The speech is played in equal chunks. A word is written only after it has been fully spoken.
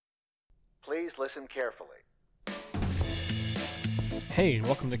Please listen carefully. Hey, and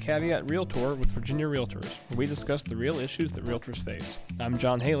welcome to Caveat Realtor with Virginia Realtors, where we discuss the real issues that realtors face. I'm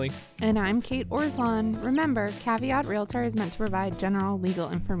John Haley. And I'm Kate Orzon. Remember, Caveat Realtor is meant to provide general legal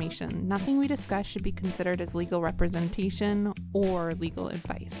information. Nothing we discuss should be considered as legal representation or legal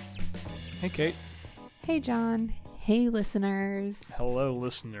advice. Hey, Kate. Hey, John. Hey, listeners. Hello,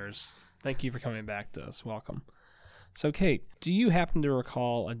 listeners. Thank you for coming back to us. Welcome. So, Kate, do you happen to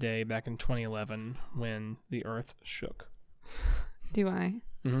recall a day back in 2011 when the earth shook? Do I?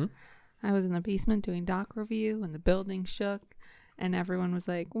 Mm-hmm. I was in the basement doing doc review and the building shook and everyone was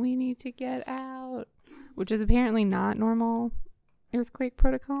like, we need to get out, which is apparently not normal earthquake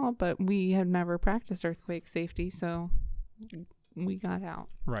protocol, but we have never practiced earthquake safety, so we got out.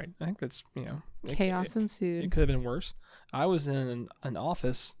 Right. I think that's, Chaos ensued. It could have been worse. I was in an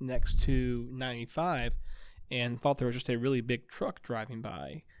office next to 95 and thought there was just a really big truck driving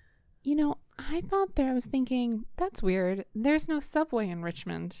by. You know, I was thinking, that's weird. There's no subway in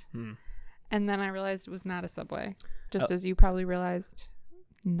Richmond. And then I realized it was not a subway. Just as you probably realized,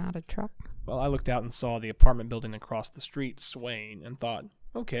 not a truck. Well, I looked out and saw the apartment building across the street swaying and thought,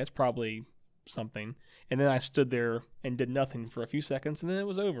 okay, that's probably something. And then I stood there and did nothing for a few seconds, and then it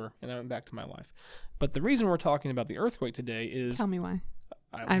was over, and I went back to my life. But the reason we're talking about the earthquake today is... Tell me why.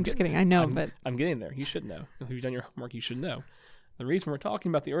 I'm just kidding. I know, but... I'm getting there. You should know. If you've done your homework, you should know. The reason we're talking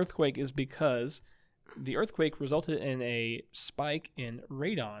about the earthquake is because the earthquake resulted in a spike in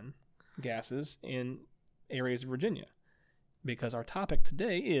radon gases in areas of Virginia. Because our topic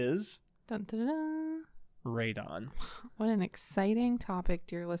today is dun, dun, dun. Radon. What an exciting topic,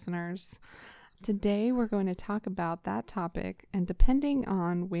 dear listeners. Today we're going to talk about that topic, and depending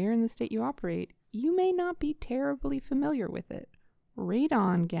on where in the state you operate, you may not be terribly familiar with it.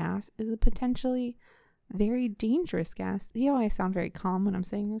 Radon gas is a potentially very dangerous gas. See how I sound very calm when I'm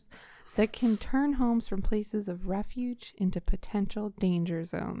saying this? That can turn homes from places of refuge into potential danger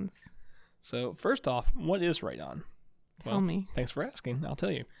zones. So first off, what is radon? Tell me. Thanks for asking. I'll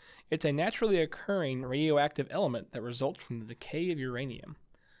tell you. It's a naturally occurring radioactive element that results from the decay of uranium.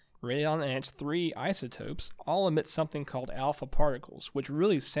 Radon and its three isotopes all emit something called alpha particles, which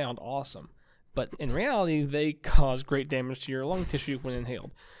really sound awesome. But in reality, they cause great damage to your lung tissue when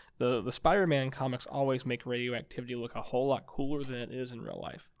inhaled. The Spider-Man comics always make radioactivity look a whole lot cooler than it is in real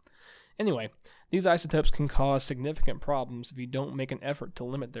life. Anyway, these isotopes can cause significant problems if you don't make an effort to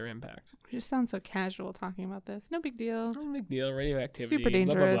limit their impact. You just sound so casual talking about this. No big deal. No big deal. Radioactivity. Super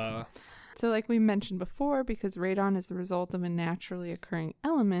dangerous. Blah, blah, blah. So like we mentioned before, because radon is the result of a naturally occurring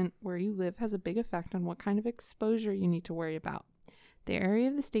element, where you live has a big effect on what kind of exposure you need to worry about. The area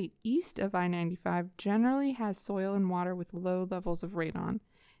of the state east of I-95 generally has soil and water with low levels of radon,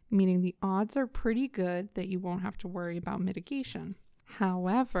 meaning the odds are pretty good that you won't have to worry about mitigation.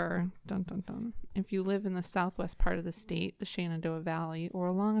 However, if you live in the southwest part of the state, the Shenandoah Valley, or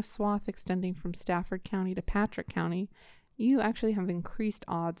along a swath extending from Stafford County to Patrick County, you actually have increased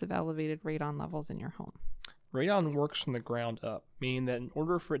odds of elevated radon levels in your home. Radon works from the ground up, meaning that in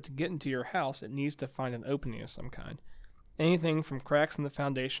order for it to get into your house, it needs to find an opening of some kind. Anything from cracks in the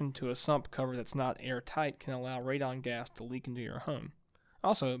foundation to a sump cover that's not airtight can allow radon gas to leak into your home.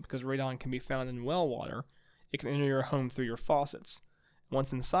 Also, because radon can be found in well water, it can enter your home through your faucets.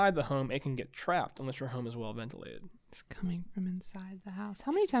 Once inside the home, it can get trapped unless your home is well ventilated. It's coming from inside the house.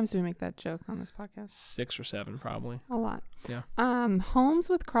 How many times do we make that joke on this podcast? 6 or 7, probably. A lot. Yeah. Homes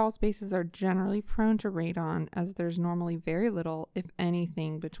with crawl spaces are generally prone to radon, as there's normally very little, if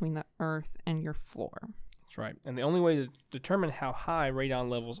anything, between the earth and your floor. That's right. And the only way to determine how high radon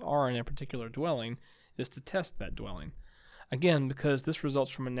levels are in a particular dwelling is to test that dwelling. Again, because this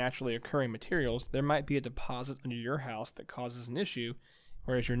results from naturally occurring materials, there might be a deposit under your house that causes an issue,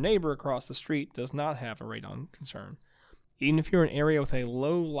 whereas your neighbor across the street does not have a radon concern. Even if you're in an area with a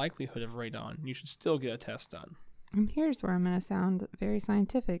low likelihood of radon, you should still get a test done. And here's where I'm going to sound very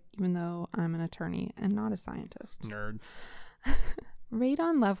scientific, even though I'm an attorney and not a scientist. Nerd.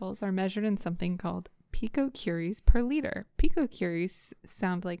 Radon levels are measured in something called picocuries per liter. Picocuries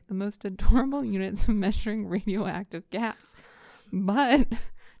sound like the most adorable units of measuring radioactive gas, but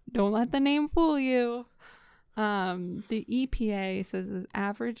don't let the name fool you. The EPA says the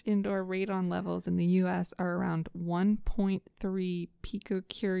average indoor radon levels in the U.S. are around 1.3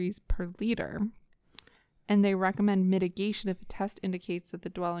 picocuries per liter, and they recommend mitigation if a test indicates that the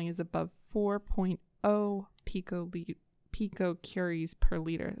dwelling is above 4.0 picocuries per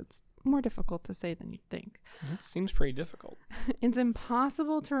liter. That's more difficult to say than you'd think. It seems pretty difficult. It's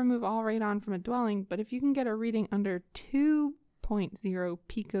impossible to remove all radon from a dwelling, but if you can get a reading under 2.0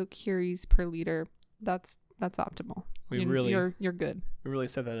 picocuries per liter, that's optimal. You're good. We really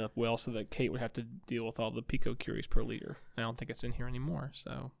set that up well so that Kate would have to deal with all the picocuries per liter. I don't think it's in here anymore,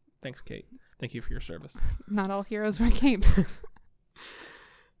 so thanks, Kate. Thank you for your service. Not all heroes wear capes.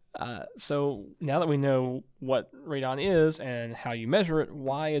 So now that we know what radon is and how you measure it,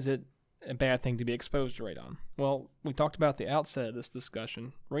 why is it a bad thing to be exposed to radon? Well, we talked about at the outset of this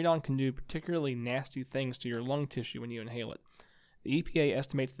discussion. Radon can do particularly nasty things to your lung tissue when you inhale it. The EPA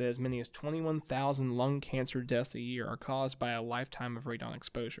estimates that as many as 21,000 lung cancer deaths a year are caused by a lifetime of radon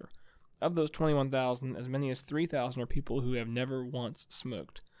exposure. Of those 21,000, as many as 3,000 are people who have never once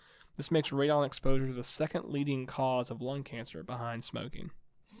smoked. This makes radon exposure the second leading cause of lung cancer behind smoking.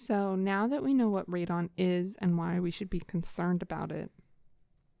 So now that we know what radon is and why we should be concerned about it,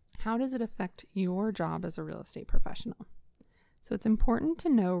 how does it affect your job as a real estate professional? So it's important to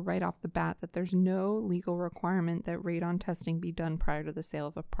know right off the bat that there's no legal requirement that radon testing be done prior to the sale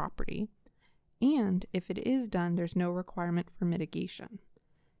of a property. And if it is done, there's no requirement for mitigation.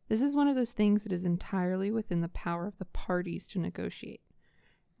 This is one of those things that is entirely within the power of the parties to negotiate.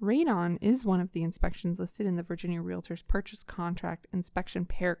 Radon is one of the inspections listed in the Virginia Realtors Purchase Contract inspection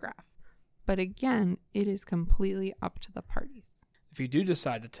paragraph. But again, it is completely up to the parties. If you do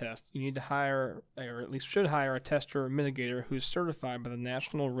decide to test, you need to hire, or at least should hire, a tester or mitigator who is certified by the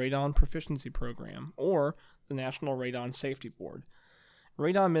National Radon Proficiency Program or the National Radon Safety Board.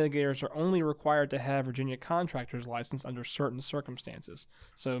 Radon mitigators are only required to have Virginia contractor's license under certain circumstances,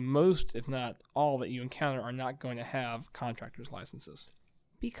 so most, if not all, that you encounter are not going to have contractor's licenses.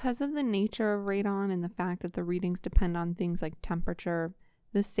 Because of the nature of radon and the fact that the readings depend on things like temperature,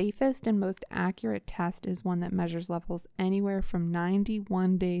 the safest and most accurate test is one that measures levels anywhere from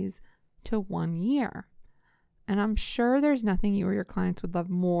 91 days to 1 year. And I'm sure there's nothing you or your clients would love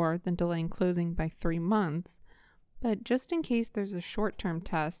more than delaying closing by 3 months, but just in case there's a short-term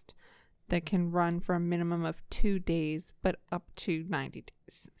test that can run for a minimum of 2 days, but up to 90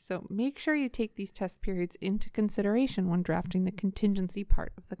 days. So make sure you take these test periods into consideration when drafting the contingency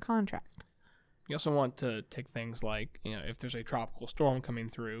part of the contract. You also want to take things like, if there's a tropical storm coming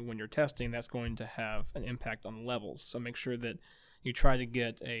through when you're testing, that's going to have an impact on the levels. So make sure that you try to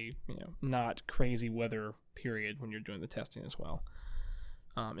get a, not crazy weather period when you're doing the testing as well.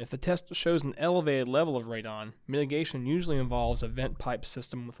 If the test shows an elevated level of radon, mitigation usually involves a vent pipe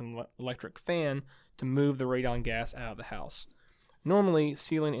system with an electric fan to move the radon gas out of the house. Normally,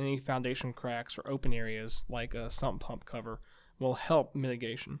 sealing any foundation cracks or open areas, like a sump pump cover, will help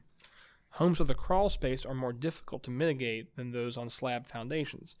mitigation. Homes with a crawl space are more difficult to mitigate than those on slab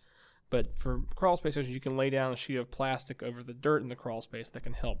foundations, but for crawl spaces, you can lay down a sheet of plastic over the dirt in the crawl space that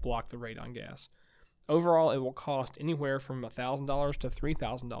can help block the radon gas. Overall, it will cost anywhere from $1,000 to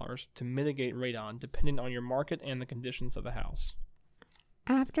 $3,000 to mitigate radon, depending on your market and the conditions of the house.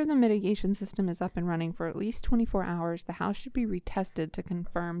 After the mitigation system is up and running for at least 24 hours, the house should be retested to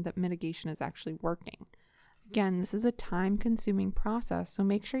confirm that mitigation is actually working. Again, this is a time-consuming process, so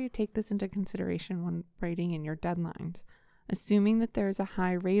make sure you take this into consideration when writing in your deadlines. Assuming that there is a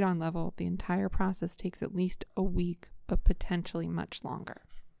high radon level, the entire process takes at least a week, but potentially much longer.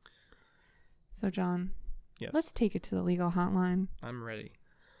 So, John, Yes. Let's take it to the legal hotline. I'm ready.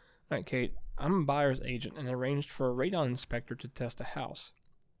 All right, Kate, I'm a buyer's agent and arranged for a radon inspector to test a house.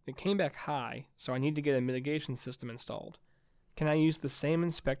 It came back high, so I need to get a mitigation system installed. Can I use the same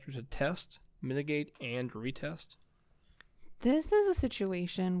inspector to test, mitigate, and retest? This is a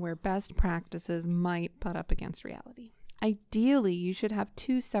situation where best practices might butt up against reality. Ideally, you should have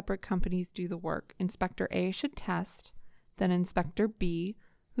two separate companies do the work. Inspector A should test, then Inspector B,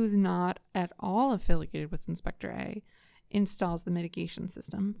 who's not at all affiliated with Inspector A, installs the mitigation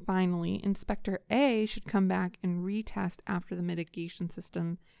system. Finally, Inspector A should come back and retest after the mitigation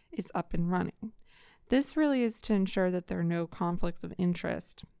system is up and running. This really is to ensure that there are no conflicts of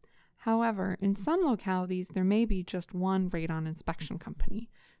interest. However, in some localities, there may be just one radon inspection company,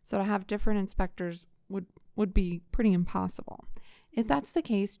 so to have different inspectors would be pretty impossible. If that's the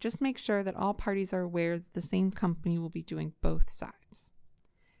case, just make sure that all parties are aware that the same company will be doing both sides.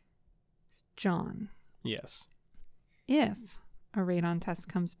 John. Yes. If a radon test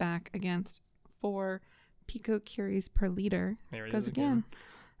comes back against 4 picocuries per liter, There it goes is again,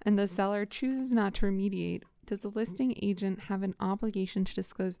 and the seller chooses not to remediate, does the listing agent have an obligation to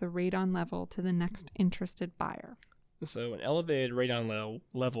disclose the radon level to the next interested buyer? So an elevated radon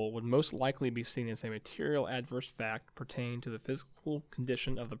level would most likely be seen as a material adverse fact pertaining to the physical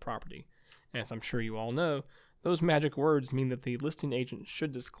condition of the property. As I'm sure you all know, those magic words mean that the listing agent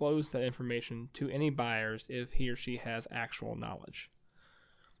should disclose that information to any buyers if he or she has actual knowledge.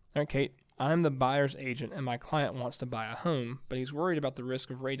 All right, Kate, I'm the buyer's agent and my client wants to buy a home, but he's worried about the risk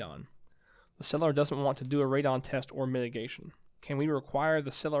of radon. The seller doesn't want to do a radon test or mitigation. can we require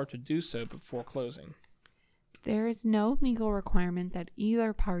the seller to do so before closing? There is no legal requirement that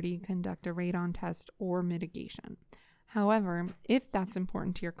either party conduct a radon test or mitigation. However, if that's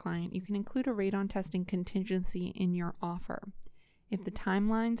important to your client, you can include a radon testing contingency in your offer. If the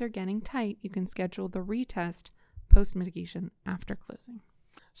timelines are getting tight, you can schedule the retest post-mitigation after closing.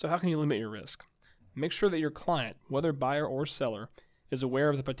 So how can you limit your risk? Make sure that your client, whether buyer or seller, is aware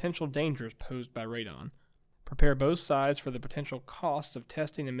of the potential dangers posed by radon. Prepare both sides for the potential costs of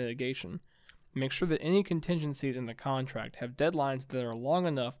testing and mitigation. Make sure that any contingencies in the contract have deadlines that are long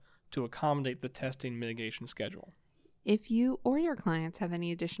enough to accommodate the testing mitigation schedule. If you or your clients have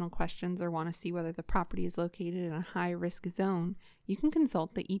any additional questions or want to see whether the property is located in a high-risk zone, you can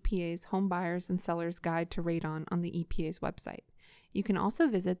consult the EPA's Home Buyers and Sellers Guide to Radon on the EPA's website. You can also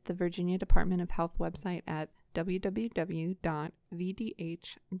visit the Virginia Department of Health website at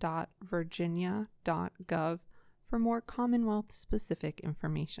www.vdh.virginia.gov for more Commonwealth-specific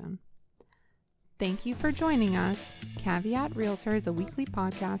information. Thank you for joining us. Caveat Realtor is a weekly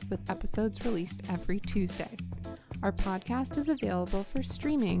podcast with episodes released every Tuesday. Our podcast is available for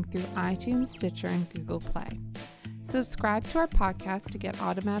streaming through iTunes, Stitcher, and Google Play. Subscribe to our podcast to get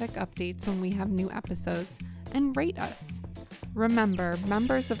automatic updates when we have new episodes, and rate us. Remember,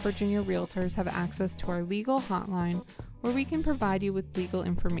 members of Virginia Realtors have access to our legal hotline where we can provide you with legal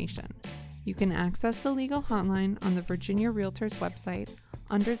information. You can access the legal hotline on the Virginia Realtors website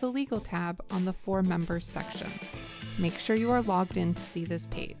under the Legal tab on the For Members section. Make sure you are logged in to see this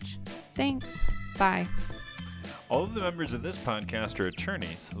page. Thanks. Bye. All of the members of this podcast are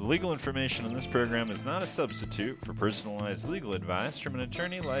attorneys. The legal information in this program is not a substitute for personalized legal advice from an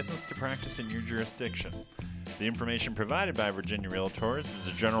attorney licensed to practice in your jurisdiction. The information provided by Virginia Realtors is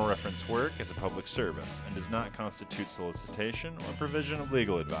a general reference work as a public service and does not constitute solicitation or provision of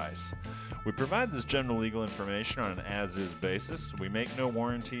legal advice. We provide this general legal information on an as-is basis. We make no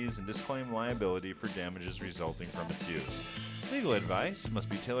warranties and disclaim liability for damages resulting from its use. Legal advice must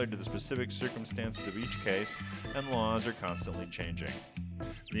be tailored to the specific circumstances of each case, and laws are constantly changing.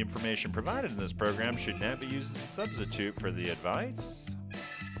 The information provided in this program should not be used as a substitute for the advice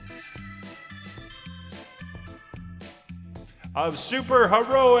of super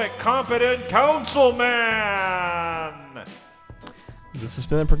heroic, competent councilman. This has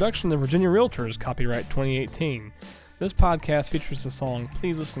been a production of Virginia Realtors, copyright 2018. This podcast features the song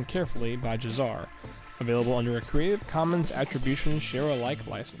Please Listen Carefully by Jazar, available under a Creative Commons Attribution Share Alike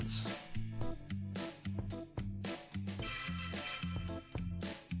license.